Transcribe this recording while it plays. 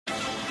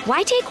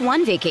Why take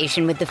one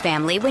vacation with the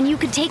family when you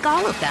could take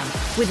all of them?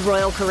 With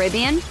Royal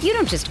Caribbean, you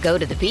don't just go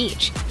to the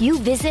beach. You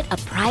visit a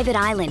private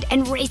island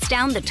and race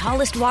down the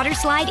tallest water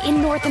slide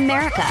in North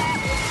America.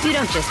 You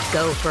don't just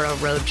go for a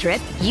road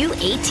trip. You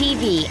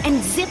ATV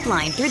and zip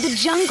line through the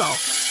jungle.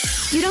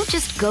 You don't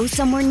just go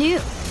somewhere new.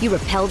 You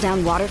rappel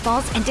down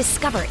waterfalls and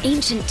discover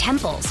ancient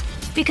temples.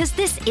 Because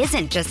this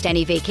isn't just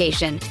any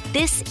vacation.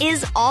 This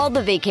is all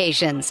the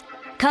vacations.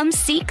 Come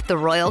seek the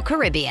Royal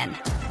Caribbean.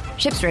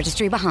 Ships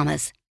Registry,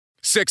 Bahamas.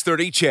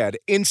 630 CHED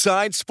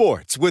Inside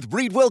Sports with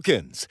Reed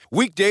Wilkins.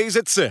 Weekdays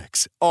at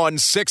 6 on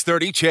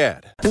 630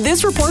 CHED.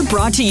 This report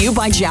brought to you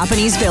by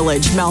Japanese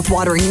Village.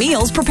 Mouth-watering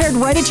meals prepared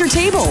right at your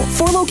table.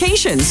 4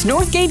 locations: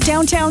 Northgate,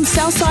 downtown,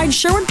 Southside,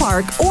 Sherwood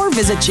Park, or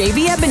visit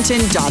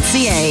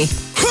jvedmonton.ca.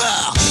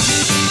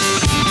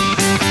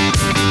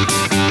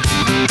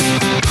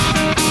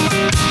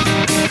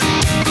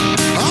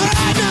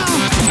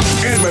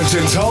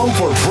 Edmonton's home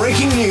for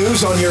breaking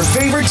news on your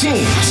favorite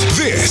teams.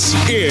 This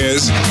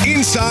is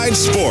Inside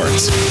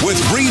Sports with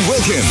Reed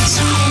Wilkins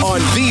on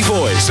the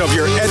voice of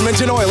your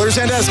Edmonton Oilers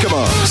and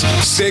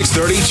Eskimos.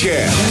 630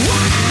 CHED.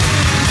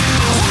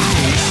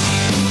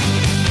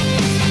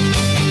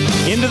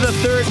 Into the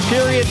third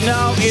period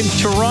now in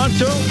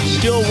Toronto.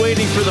 Still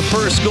waiting for the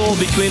first goal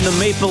between the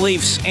Maple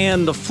Leafs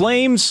and the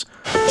Flames.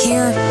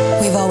 Here,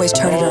 we've always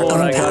charted our own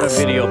I got a path.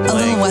 video A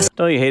playing. little west.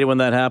 Don't you hate it when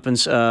that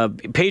happens?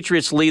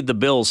 Patriots lead the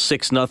Bills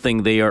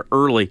 6-0. They are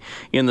early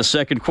in the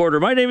second quarter.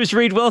 My name is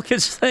Reed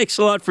Wilkins. Thanks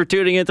a lot for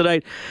tuning in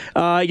tonight.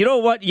 You know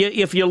what?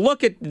 If you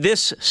look at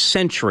this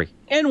century,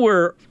 and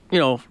we're,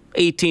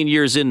 18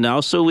 years in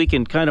now, so we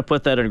can kind of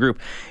put that in a group.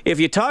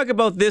 If you talk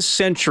about this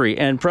century,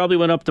 and probably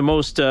went up to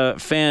most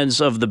fans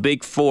of the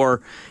Big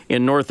Four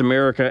in North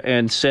America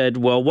and said,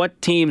 well,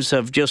 what teams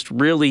have just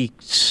really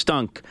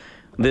stunk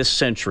this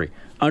century?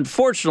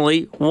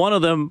 Unfortunately, one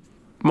of them,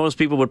 most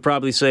people would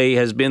probably say,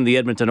 has been the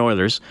Edmonton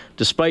Oilers.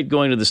 Despite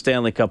going to the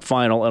Stanley Cup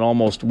final and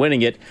almost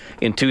winning it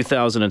in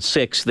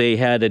 2006, they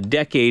had a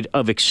decade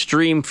of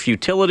extreme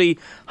futility,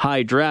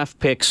 high draft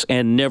picks,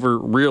 and never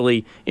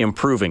really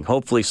improving.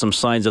 Hopefully some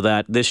signs of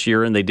that this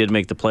year, and they did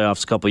make the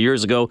playoffs a couple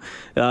years ago.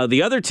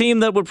 The other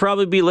team that would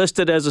probably be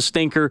listed as a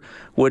stinker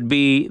would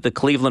be the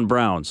Cleveland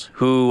Browns,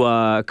 who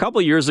a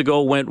couple years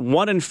ago went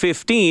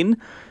 1-15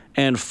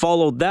 and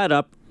followed that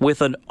up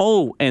with an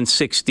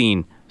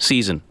 0-16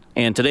 season.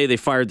 And today they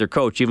fired their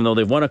coach, even though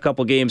they've won a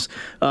couple games.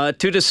 To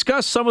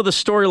discuss some of the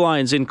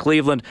storylines in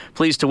Cleveland,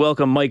 pleased to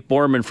welcome Mike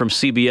Borman from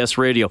CBS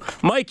Radio.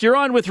 Mike, you're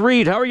on with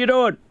Reed. How are you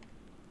doing?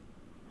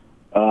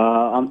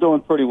 I'm doing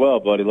pretty well,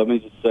 buddy. Let me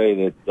just say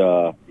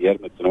that the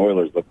Edmonton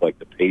Oilers look like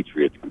the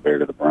Patriots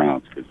compared to the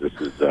Browns, because this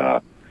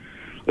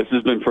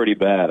has been pretty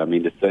bad. I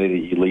mean, to say that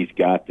you at least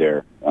got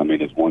there,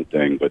 is one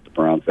thing, but the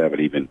Browns haven't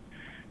even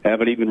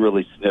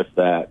really sniffed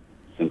that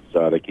since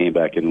they came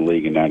back in the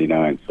league in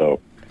 '99. So.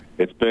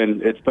 It's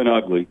been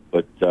ugly,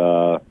 but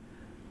I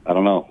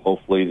don't know.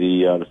 Hopefully,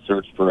 the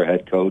search for a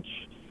head coach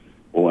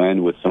will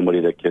end with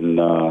somebody that can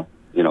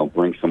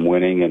bring some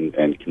winning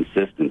and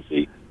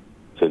consistency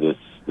to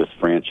this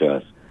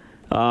franchise.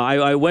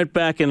 I went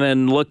back and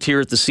then looked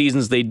here at the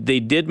seasons. They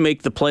did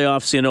make the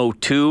playoffs in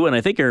 2002, and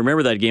I think I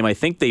remember that game. I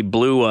think they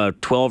blew a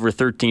 12 or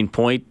 13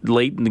 point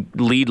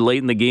lead late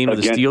in the game to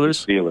the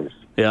Steelers.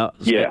 Yeah.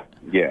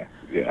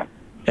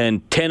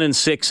 And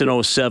 10-6 in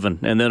 2007,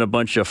 and then a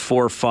bunch of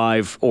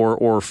 4-5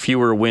 or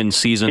fewer win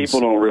seasons. People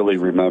don't really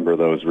remember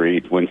those,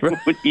 Reed. When you're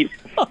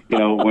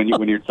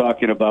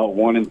talking about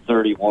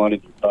 1-31,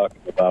 and you're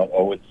talking about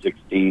 0-16,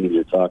 and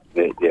you're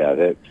talking,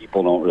 that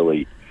people don't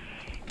really.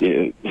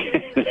 In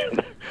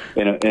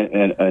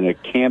a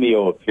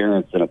cameo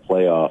appearance in a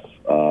playoff,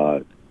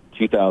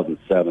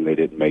 2007 they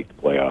didn't make the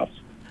playoffs.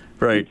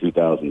 Right. In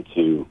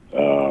 2002,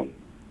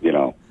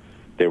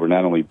 they were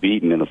not only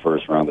beaten in the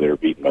first round, but they were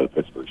beaten by the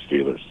Pittsburgh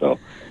Steelers. So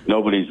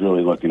nobody's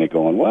really looking at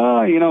going,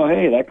 well,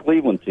 hey, that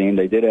Cleveland team,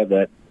 they did have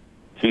that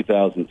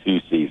 2002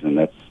 season.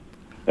 That's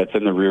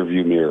in the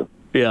rearview mirror.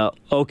 Yeah.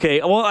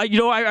 Okay. Well,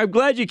 I'm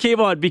glad you came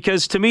on,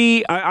 because to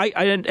me,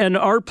 and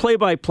our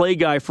play-by-play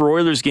guy for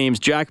Oilers games,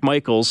 Jack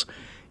Michaels,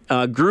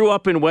 grew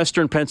up in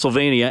Western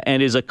Pennsylvania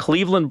and is a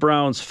Cleveland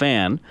Browns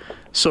fan.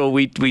 So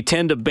we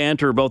tend to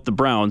banter about the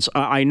Browns.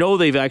 I know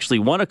they've actually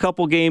won a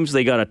couple games.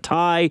 They got a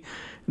tie.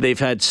 They've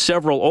had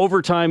several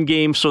overtime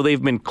games, so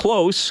they've been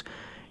close.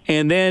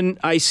 And then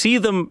I see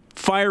them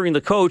firing the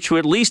coach, who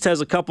at least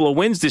has a couple of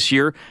wins this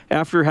year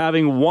after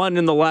having won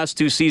in the last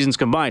 2 seasons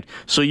combined.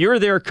 So you're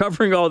there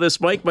covering all this,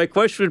 Mike. My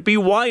question would be,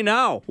 why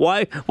now?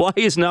 Why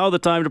is now the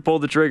time to pull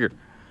the trigger?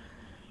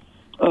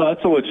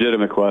 That's a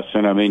legitimate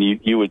question. I mean,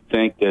 you would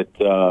think that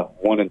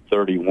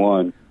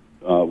 1-31,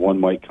 one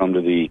might come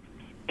to the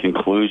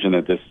conclusion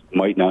that this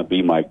might not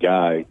be my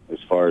guy as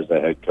far as the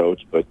head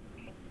coach, but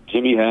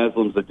Jimmy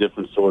Haslam's a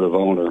different sort of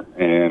owner,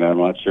 and I'm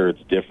not sure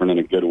it's different in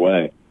a good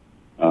way.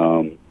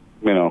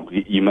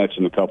 You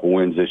mentioned a couple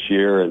wins this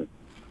year, and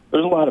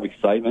there's a lot of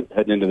excitement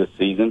heading into the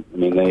season. I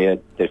mean,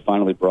 they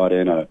finally brought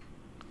in a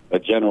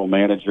general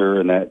manager,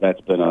 and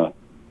that's been a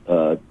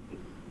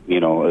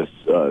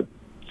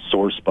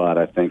sore spot,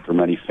 I think, for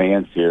many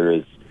fans here,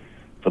 is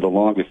for the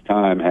longest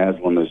time,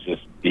 Haslam is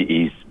just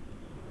he's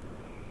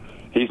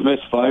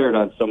misfired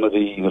on some of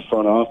the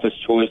front office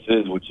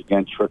choices, which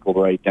again trickled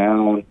right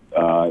down.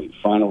 He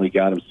finally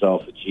got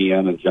himself a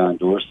GM in John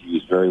Dorsey,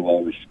 who's very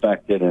well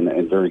respected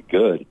and very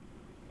good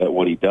at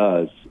what he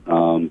does.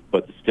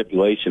 But the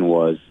stipulation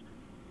was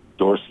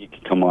Dorsey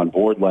could come on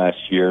board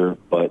last year,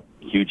 but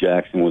Hugh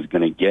Jackson was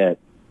going to get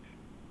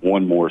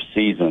one more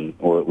season,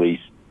 or at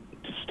least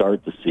to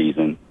start the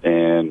season.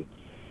 And,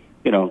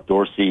 you know,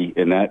 Dorsey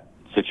in that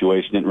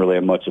situation didn't really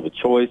have much of a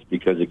choice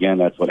because, again,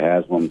 that's what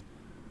Haslam,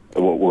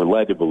 what we're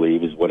led to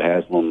believe is what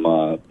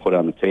Haslam put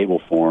on the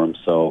table for him.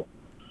 So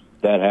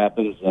that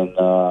happens, and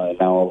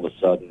now all of a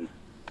sudden,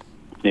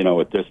 you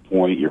know, at this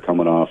point, you're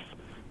coming off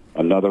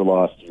another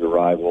loss to your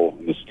rival,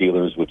 the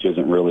Steelers, which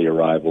isn't really a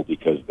rival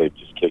because they've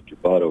just kicked your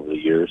butt over the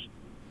years.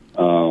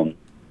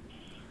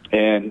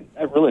 And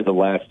really the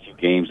last two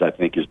games, I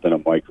think, has been a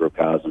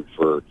microcosm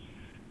for,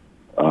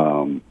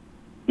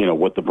 you know,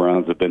 what the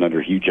Browns have been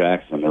under Hugh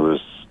Jackson. There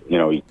was, you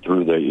know, he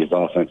threw his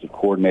offensive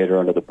coordinator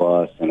under the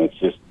bus, and it's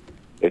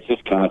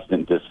just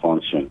constant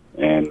dysfunction.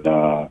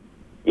 And,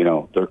 you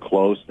know, they're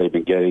close. They've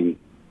been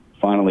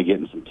finally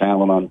getting some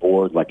talent on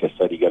board. Like I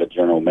said, you got a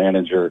general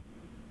manager.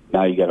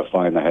 Now you got to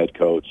find the head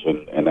coach,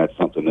 and that's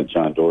something that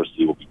John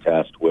Dorsey will be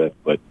tasked with.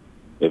 But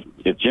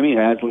if Jimmy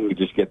Haslam could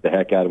just get the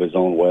heck out of his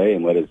own way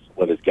and let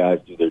his guys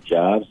do their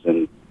jobs,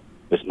 then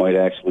this might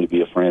actually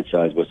be a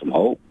franchise with some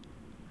hope.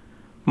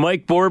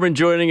 Mike Boardman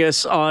joining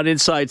us on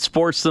Inside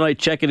Sports tonight,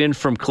 checking in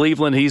from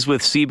Cleveland. He's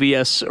with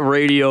CBS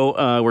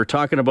Radio. We're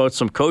talking about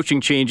some coaching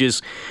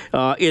changes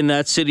in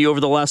that city over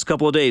the last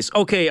couple of days.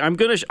 Okay, I'm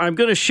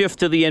gonna shift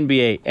to the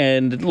NBA.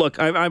 And look,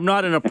 I'm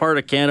not in a part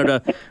of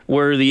Canada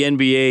where the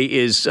NBA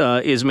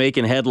is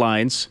making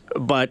headlines,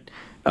 but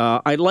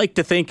I'd like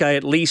to think I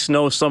at least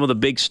know some of the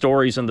big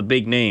stories and the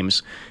big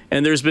names.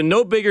 And there's been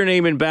no bigger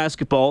name in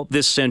basketball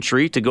this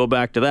century, to go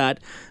back to that,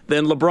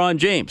 than LeBron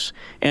James.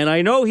 And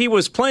I know he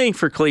was playing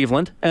for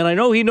Cleveland, and I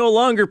know he no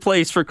longer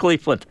plays for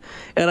Cleveland.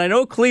 And I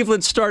know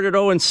Cleveland started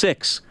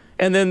 0-6,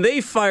 and then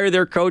they fired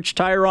their coach,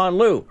 Tyronn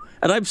Lue.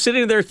 And I'm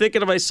sitting there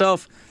thinking to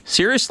myself,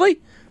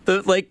 seriously?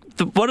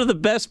 One of the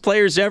best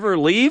players ever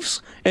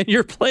leaves, and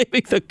you're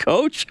blaming the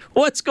coach?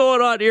 What's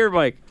going on here,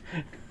 Mike?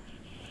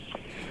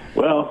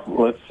 Well,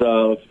 let's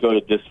go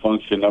to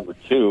dysfunction number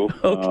 2.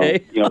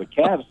 Okay. You know, the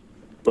Cavs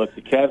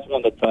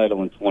won the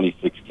title in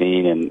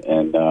 2016,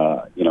 and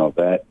you know,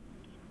 that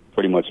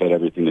pretty much had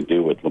everything to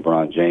do with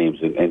LeBron James.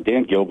 And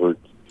Dan Gilbert,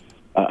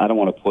 I don't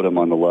want to put him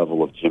on the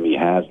level of Jimmy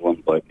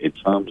Haslam, but in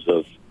terms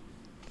of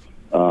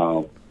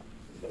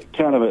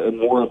kind of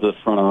more of the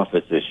front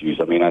office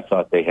issues, I mean, I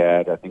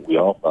think we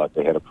all thought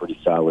they had a pretty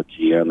solid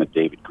GM at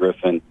David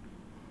Griffin.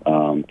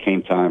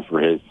 Came time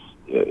for his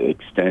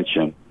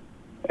extension,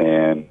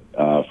 and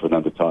for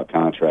them to talk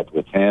contract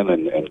with him,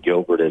 and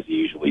Gilbert, as he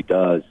usually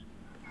does,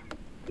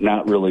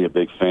 not really a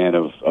big fan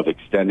of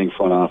extending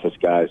front office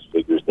guys,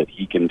 figures that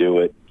he can do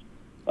it,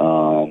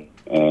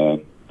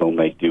 and they'll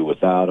make do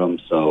without him.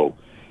 So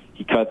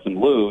he cuts him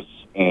loose,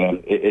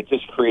 and it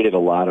just created a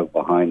lot of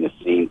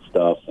behind-the-scenes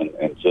stuff,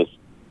 and just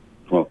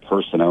from a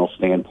personnel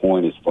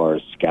standpoint as far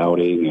as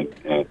scouting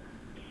and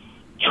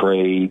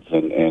trades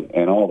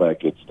and all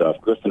that good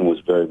stuff. Griffin was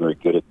very, very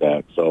good at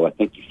that. So I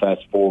think you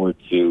fast forward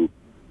to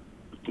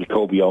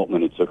Kobe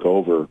Altman, who took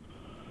over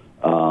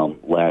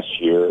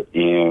last year,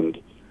 and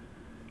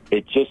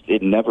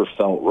it never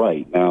felt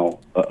right. Now,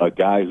 a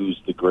guy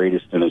who's the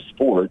greatest in his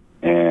sport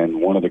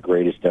and one of the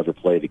greatest to ever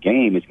play the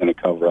game is going to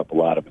cover up a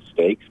lot of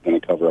mistakes, going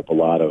to cover up a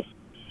lot of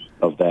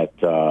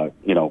that,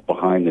 you know,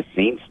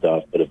 behind-the-scenes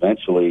stuff. But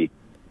eventually,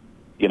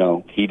 you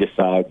know, he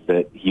decides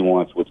that he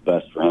wants what's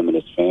best for him and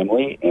his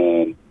family,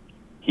 and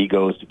he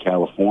goes to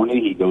California,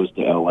 he goes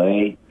to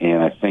L.A.,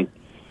 and I think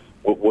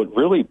what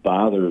really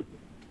bothered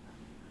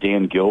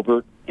Dan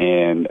Gilbert,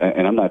 and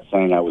I'm not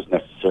saying I was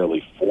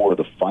necessarily for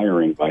the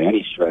firing by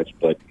any stretch,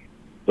 but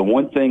the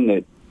one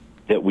thing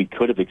that we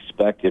could have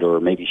expected, or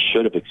maybe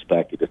should have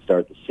expected to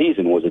start the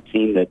season, was a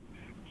team that,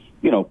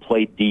 you know,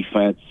 played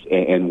defense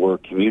and were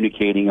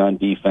communicating on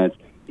defense.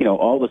 You know,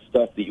 all the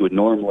stuff that you would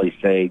normally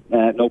say,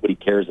 nobody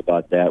cares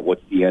about that.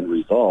 What's the end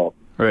result?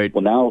 Right.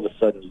 Well, now all of a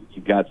sudden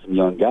you've got some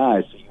young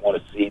guys, so you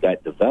want to see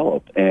that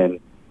develop. And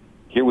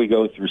here we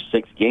go through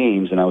 6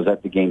 games, and I was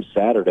at the game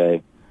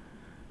Saturday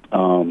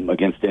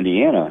against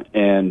Indiana,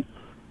 and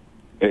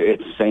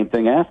it's the same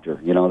thing after.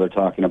 You know, they're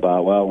talking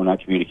about, well, we're not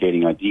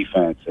communicating on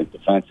defense, and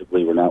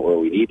defensively we're not where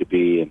we need to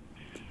be. And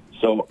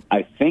so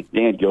I think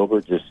Dan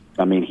Gilbert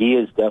he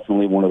is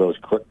definitely one of those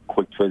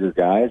quick trigger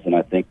guys, and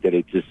I think that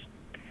it just,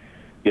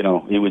 you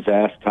know,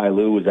 Ty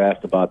Lue was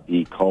asked about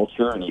the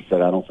culture, and he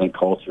said, I don't think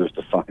culture is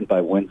defined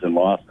by wins and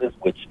losses,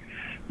 which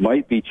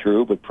might be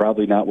true, but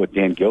probably not what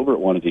Dan Gilbert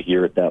wanted to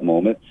hear at that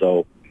moment.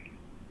 So,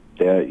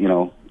 you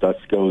know, thus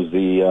goes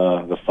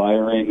the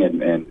firing,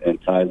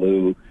 and Ty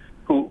Lue,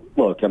 who,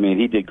 look, I mean,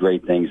 he did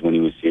great things when he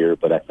was here,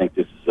 but I think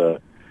this is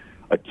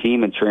a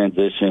team in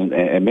transition,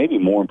 and maybe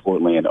more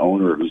importantly, an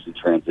owner who's in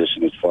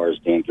transition as far as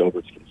Dan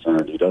Gilbert's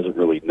concerned, who doesn't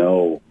really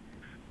know,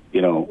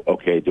 you know,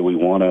 okay, do we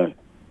want to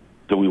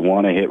do we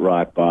want to hit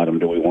rock bottom?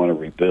 Do we want to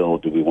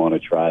rebuild? Do we want to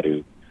try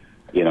to,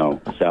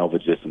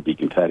 salvage this and be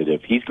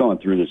competitive? He's gone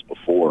through this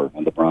before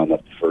when LeBron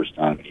left the first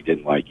time, and he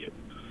didn't like it.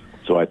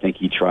 So I think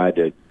he tried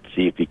to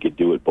see if he could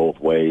do it both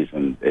ways,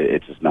 and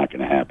it's just not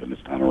going to happen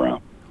this time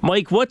around.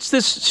 Mike, what's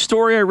this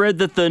story I read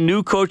that the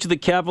new coach of the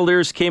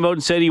Cavaliers came out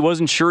and said he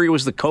wasn't sure he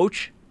was the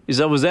coach?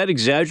 Was that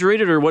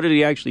exaggerated, or what did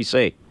he actually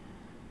say?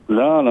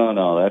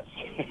 No.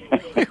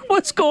 That's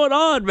what's going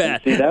on, man?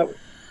 See, I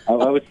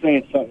was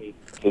saying something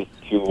to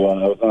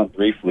I was on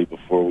briefly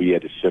before we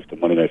had to shift to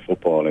Monday Night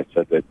Football, and I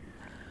said that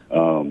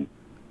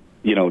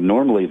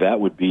normally that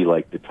would be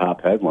like the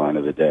top headline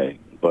of the day,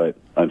 but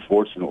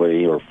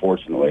unfortunately or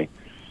fortunately,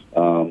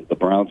 the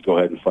Browns go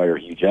ahead and fire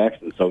Hugh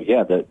Jackson. So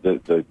yeah,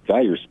 the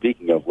guy you're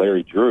speaking of,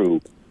 Larry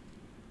Drew,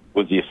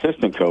 was the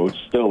assistant coach,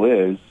 still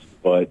is,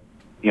 but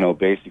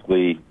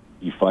basically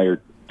you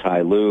fired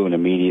Ty Lue, and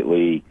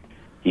immediately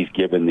he's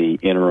given the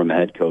interim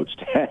head coach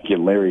tag.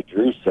 And Larry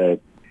Drew said,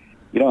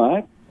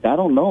 I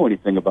don't know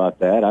anything about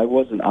that. I'm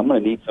going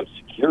to need some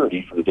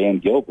security from Dan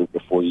Gilbert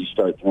before you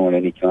start throwing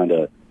any kind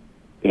of,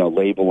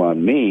 label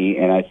on me.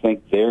 And I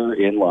think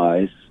therein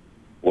lies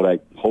what I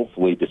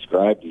hopefully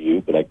described to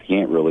you, but I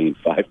can't really in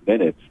 5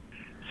 minutes,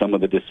 some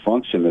of the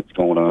dysfunction that's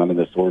going on in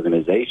this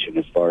organization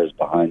as far as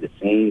behind the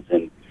scenes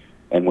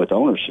and with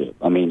ownership.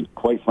 I mean,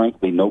 quite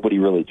frankly, nobody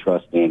really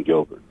trusts Dan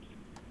Gilbert.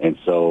 And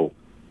so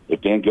if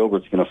Dan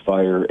Gilbert's going to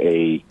fire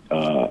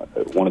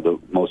one of the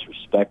most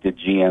respected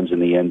GMs in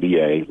the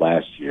NBA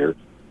last year,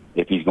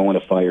 if he's going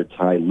to fire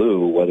Ty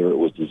Lue, whether it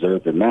was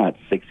deserved or not,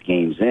 6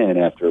 games in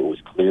after it was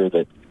clear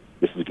that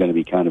this was going to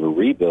be kind of a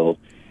rebuild,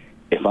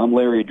 if I'm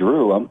Larry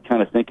Drew, I'm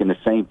kind of thinking the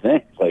same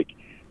thing. Like,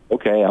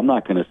 okay, I'm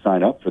not going to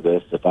sign up for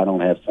this if I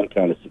don't have some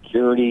kind of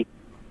security,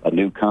 a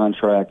new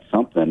contract,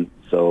 something.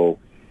 So,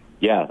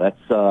 yeah, that's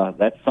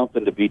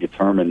something to be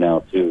determined now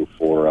too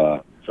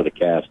for the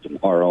Cavs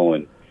tomorrow.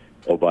 And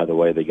oh, by the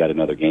way, they got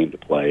another game to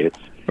play.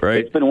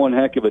 It's been one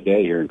heck of a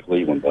day here in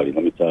Cleveland, buddy.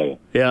 Let me tell you.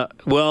 Yeah.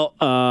 Well,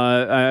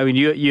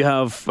 you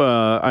have.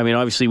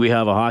 Obviously, we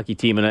have a hockey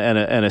team and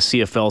a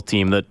CFL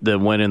team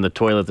that went in the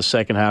toilet the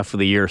second half of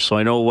the year. So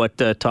I know what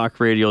talk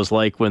radio is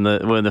like when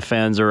the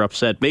fans are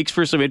upset. Makes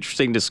for some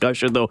interesting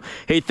discussion, though.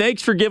 Hey,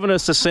 thanks for giving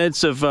us a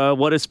sense of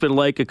what it's been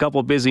like. A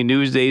couple busy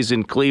news days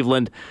in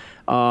Cleveland,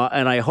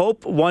 and I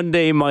hope one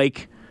day,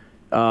 Mike,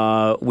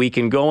 we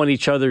can go on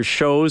each other's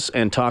shows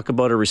and talk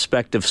about a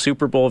respective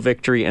Super Bowl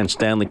victory and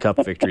Stanley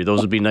Cup victory.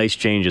 Those would be nice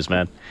changes,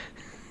 man.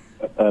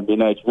 That'd be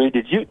nice. Reed,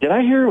 did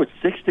I hear it was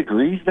 6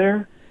 degrees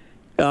there?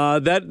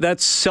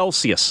 That's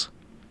Celsius.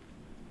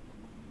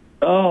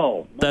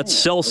 Oh, man. That's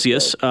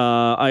Celsius. Okay.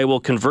 I will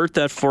convert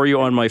that for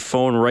you on my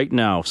phone right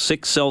now.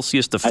 6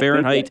 Celsius to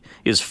Fahrenheit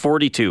is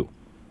 42.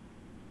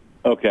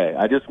 Okay,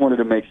 I just wanted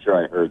to make sure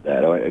I heard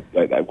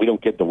that. We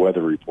don't get the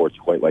weather reports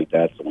quite like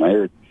that, so when I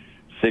heard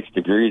 6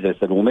 degrees, I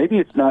said, well, maybe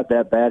it's not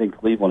that bad in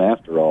Cleveland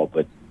after all.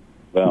 But,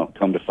 well,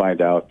 come to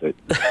find out that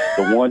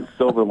the one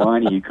silver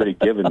lining you could have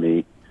given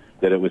me,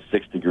 that it was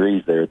 6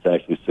 degrees there, it's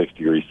actually 6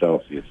 degrees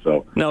Celsius.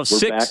 So now,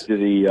 we're back to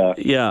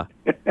the...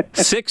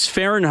 6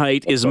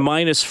 Fahrenheit is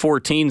minus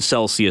 14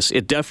 Celsius.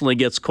 It definitely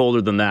gets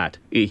colder than that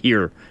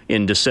here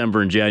in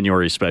December and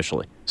January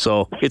especially.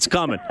 So it's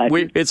coming.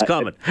 It's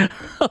coming.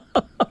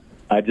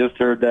 I just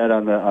heard that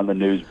on the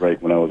news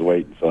break when I was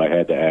waiting, so I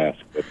had to ask.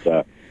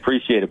 But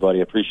appreciate it, buddy.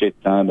 I appreciate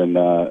the time, and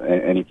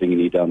anything you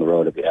need down the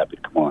road, I'd be happy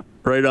to come on.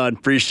 Right on.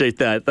 Appreciate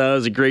that. That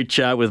was a great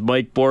chat with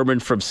Mike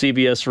Borman from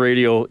CBS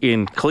Radio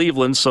in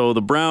Cleveland. So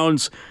the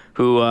Browns,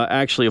 who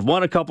actually have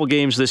won a couple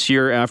games this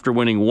year after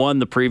winning one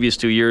the previous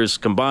 2 years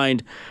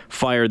combined,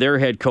 fire their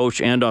head coach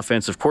and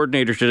offensive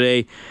coordinator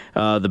today.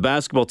 The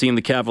basketball team,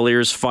 the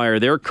Cavaliers, fire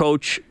their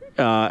coach.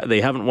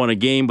 They haven't won a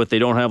game, but they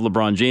don't have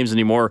LeBron James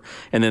anymore.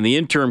 And then the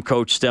interim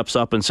coach steps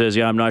up and says,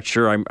 I'm not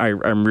sure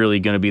I'm really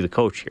going to be the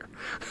coach here.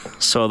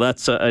 So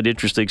that's an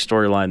interesting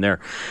storyline there.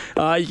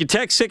 You can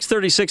text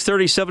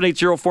 630-630,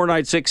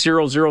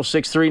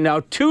 780-496-0063. Now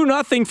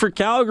 2-0 for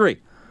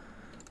Calgary,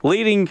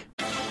 leading...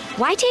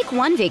 Why take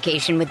one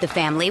vacation with the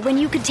family when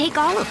you could take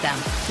all of them?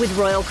 With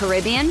Royal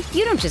Caribbean,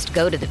 you don't just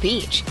go to the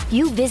beach.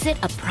 You visit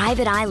a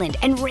private island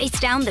and race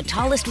down the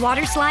tallest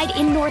water slide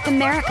in North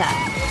America.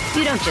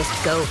 You don't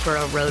just go for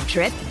a road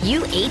trip.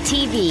 You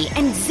ATV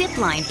and zip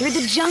line through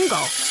the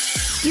jungle.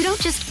 You don't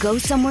just go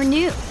somewhere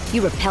new.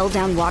 You rappel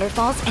down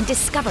waterfalls and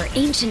discover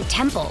ancient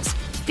temples.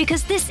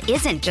 Because this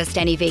isn't just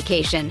any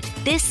vacation.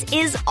 This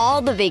is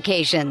all the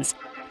vacations.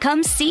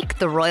 Come seek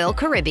the Royal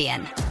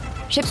Caribbean.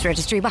 Ships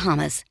Registry,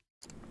 Bahamas.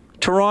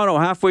 Toronto,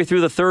 halfway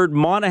through the third,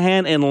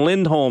 Monahan and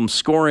Lindholm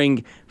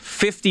scoring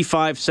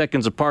 55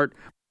 seconds apart.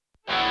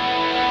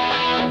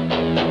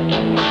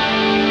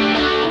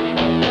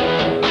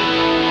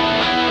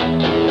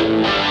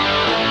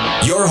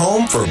 Your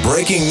home for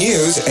breaking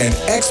news and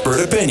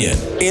expert opinion.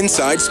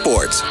 Inside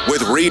Sports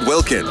with Reed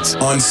Wilkins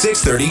on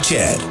 630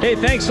 CHED. Hey,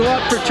 thanks a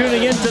lot for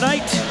tuning in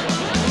tonight.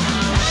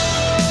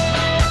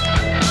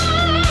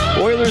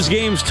 Oilers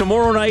games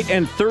tomorrow night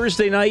and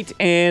Thursday night,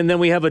 and then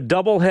we have a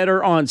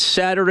doubleheader on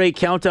Saturday.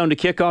 Countdown to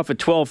kickoff at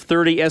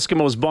 12:30.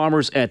 Eskimos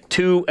Bombers at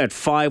 2. At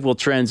 5, we'll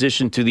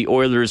transition to the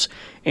Oilers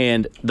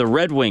and the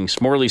Red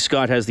Wings. Morley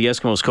Scott has the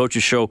Eskimos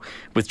Coaches Show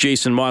with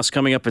Jason Moss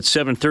coming up at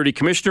 7:30.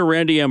 Commissioner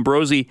Randy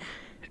Ambrosie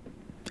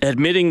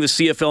admitting the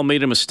CFL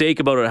made a mistake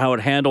about how it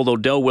handled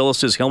Odell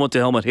Willis's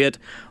helmet-to-helmet hit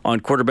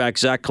on quarterback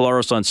Zach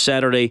Collaros on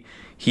Saturday.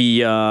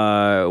 He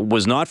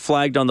was not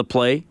flagged on the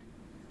play.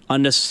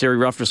 Unnecessary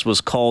roughness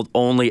was called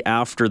only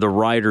after the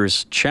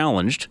riders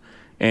challenged.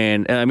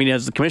 And, I mean,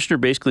 has the commissioner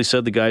basically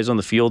said the guys on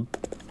the field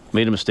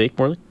made a mistake,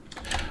 Morley?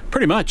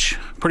 Pretty much.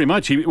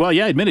 He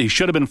admitted he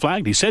should have been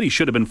flagged. He said he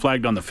should have been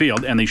flagged on the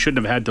field, and they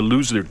shouldn't have had to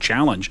lose their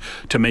challenge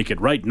to make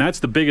it right. And that's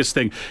the biggest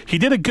thing. He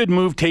did a good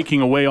move taking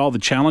away all the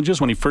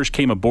challenges when he first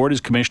came aboard as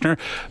commissioner.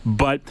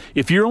 But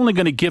if you're only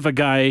going to give a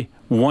guy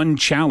one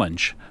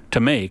challenge to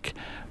make,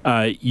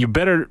 you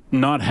better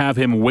not have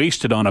him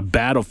wasted on a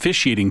bad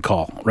officiating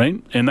call, right?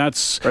 And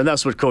that's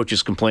what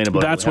coaches complain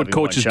about. That's what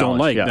coaches don't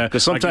like.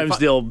 Because sometimes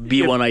there'll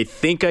be one, I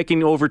think I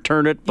can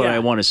overturn it, but I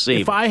want to save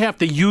it. If I have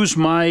to use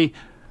my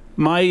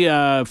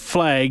challenge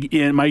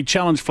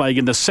flag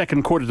in the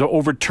second quarter to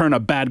overturn a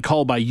bad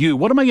call by you,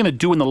 what am I going to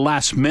do in the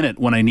last minute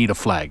when I need a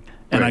flag?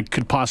 And I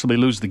could possibly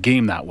lose the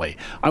game that way.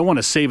 I want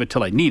to save it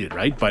till I need it,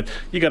 right? But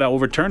you got to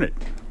overturn it.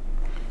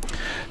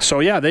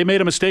 So, yeah, they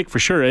made a mistake for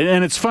sure.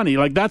 And it's funny,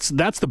 like that's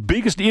the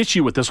biggest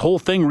issue with this whole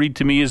thing, Reed,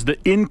 to me, is the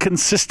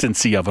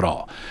inconsistency of it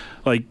all.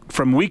 Like,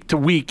 from week to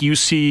week, you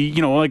see,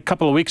 like a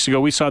couple of weeks ago,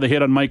 we saw the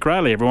hit on Mike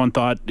Riley. Everyone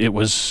thought it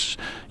was,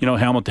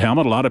 helmet to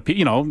helmet. A lot of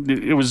people,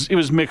 it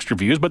was mixed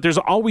reviews, but there's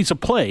always a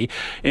play.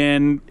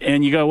 And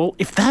you go, well,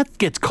 if that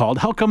gets called,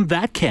 how come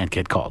that can't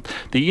get called?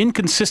 The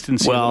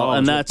inconsistency of it all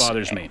is what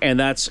bothers me. And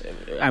that's,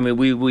 I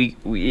mean,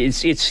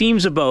 it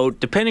seems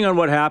about, depending on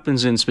what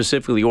happens in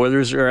specifically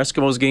Oilers or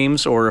Eskimos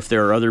games, or if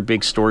there are other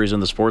big stories in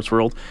the sports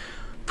world,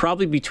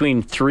 probably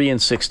between 3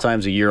 and 6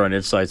 times a year on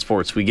Inside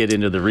Sports, we get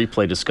into the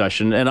replay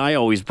discussion, and I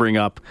always bring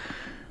up,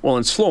 well,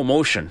 in slow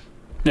motion,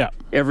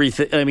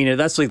 everything. I mean,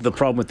 that's like the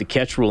problem with the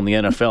catch rule in the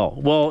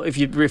NFL. Well, if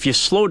you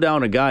slow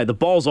down a guy, the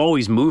ball's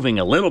always moving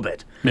a little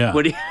bit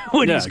when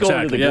he's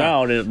going to the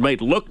ground, and it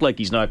might look like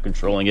he's not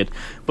controlling it,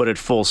 but at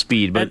full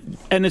speed. But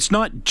and it's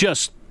not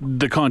just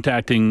the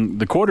contacting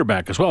the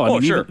quarterback as well. I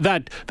mean, sure.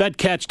 That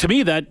catch, to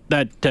me,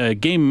 that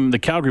game, the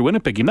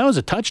Calgary-Winnipeg game, that was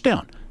a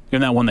touchdown. In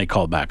that one they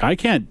called back. I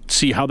can't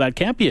see how that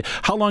can't be.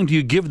 How long do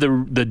you give the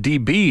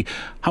DB,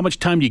 how much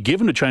time do you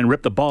give him to try and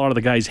rip the ball out of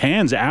the guy's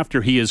hands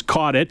after he has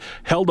caught it,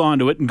 held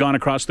onto it, and gone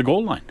across the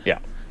goal line? Yeah.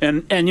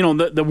 And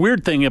the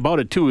weird thing about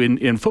it, too,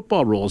 in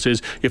football rules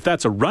is if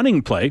that's a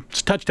running play,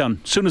 it's a touchdown.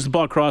 As soon as the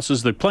ball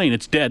crosses the plane,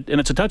 it's dead, and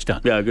it's a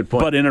touchdown. Yeah, good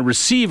point. But in a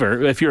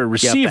receiver, if you're a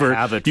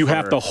receiver, you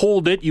have to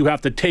hold it, you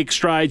have to take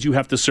strides, you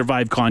have to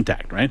survive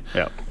contact, right?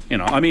 Yeah.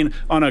 I mean,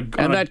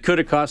 that could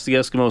have cost the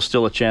Eskimos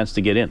still a chance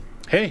to get in.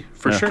 Hey,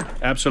 for sure.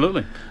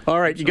 Absolutely. All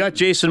right, you got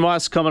Jason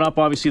Moss coming up.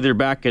 Obviously, they're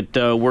back at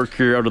work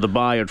here out of the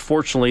bye.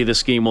 Unfortunately,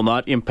 this game will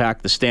not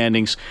impact the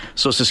standings.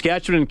 So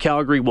Saskatchewan and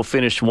Calgary will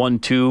finish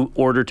 1-2,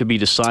 order to be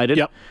decided.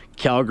 Yep.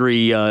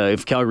 Calgary,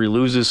 if Calgary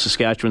loses,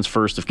 Saskatchewan's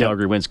first. If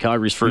Calgary wins,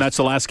 Calgary's first. And that's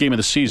the last game of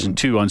the season,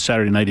 too, on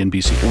Saturday night in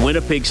BC.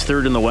 Winnipeg's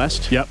third in the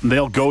West. Yep,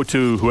 they'll go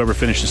to whoever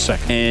finishes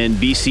second. And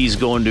BC's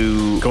going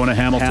to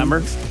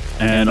Hamilton.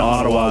 And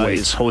Ottawa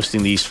is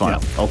hosting the East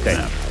Final. Yeah. Okay.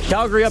 Yeah.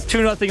 Calgary up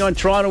 2-0 on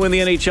Toronto in the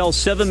NHL.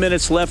 7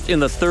 minutes left in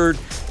the third.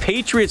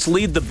 Patriots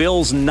lead the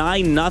Bills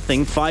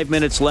 9-0. 5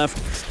 minutes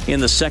left in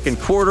the second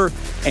quarter.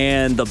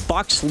 And the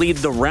Bucks lead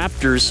the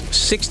Raptors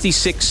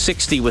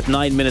 66-60 with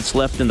 9 minutes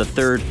left in the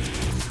third.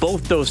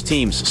 Both those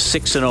teams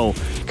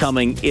 6-0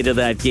 coming into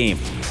that game.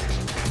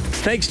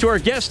 Thanks to our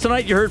guests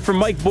tonight. You heard from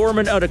Mike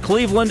Borman out of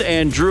Cleveland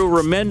and Drew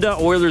Remenda,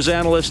 Oilers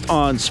analyst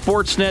on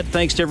Sportsnet.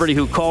 Thanks to everybody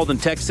who called and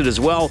texted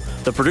as well.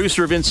 The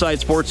producer of Inside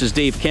Sports is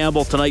Dave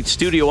Campbell. Tonight's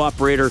studio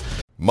operator.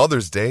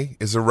 Mother's Day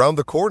is around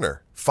the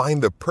corner.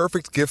 Find the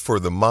perfect gift for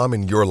the mom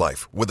in your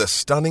life with a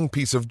stunning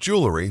piece of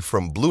jewelry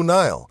from Blue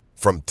Nile.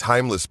 From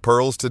timeless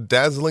pearls to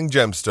dazzling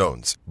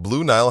gemstones,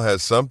 Blue Nile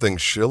has something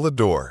she'll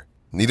adore.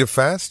 Need it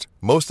fast?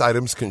 Most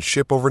items can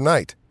ship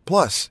overnight.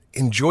 Plus,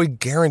 enjoy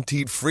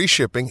guaranteed free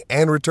shipping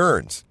and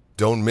returns.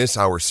 Don't miss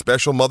our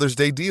special Mother's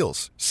Day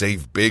deals.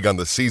 Save big on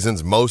the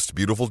season's most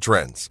beautiful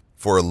trends.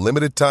 For a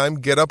limited time,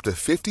 get up to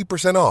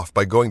 50% off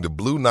by going to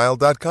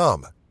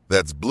BlueNile.com.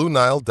 That's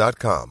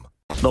BlueNile.com.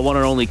 The one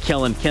and only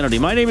Kellen Kennedy.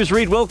 My name is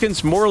Reed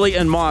Wilkins. Morley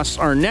and Moss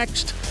are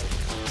next.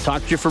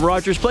 Talk to you from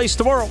Rogers Place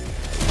tomorrow.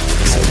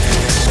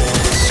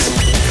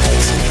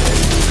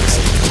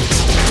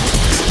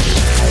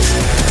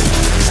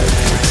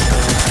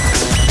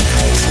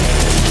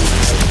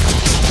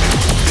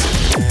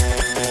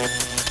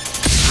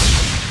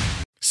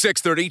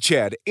 .630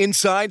 CHED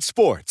Inside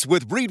Sports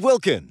with Reed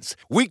Wilkins.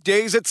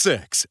 Weekdays at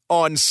 6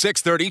 on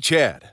 630 CHED.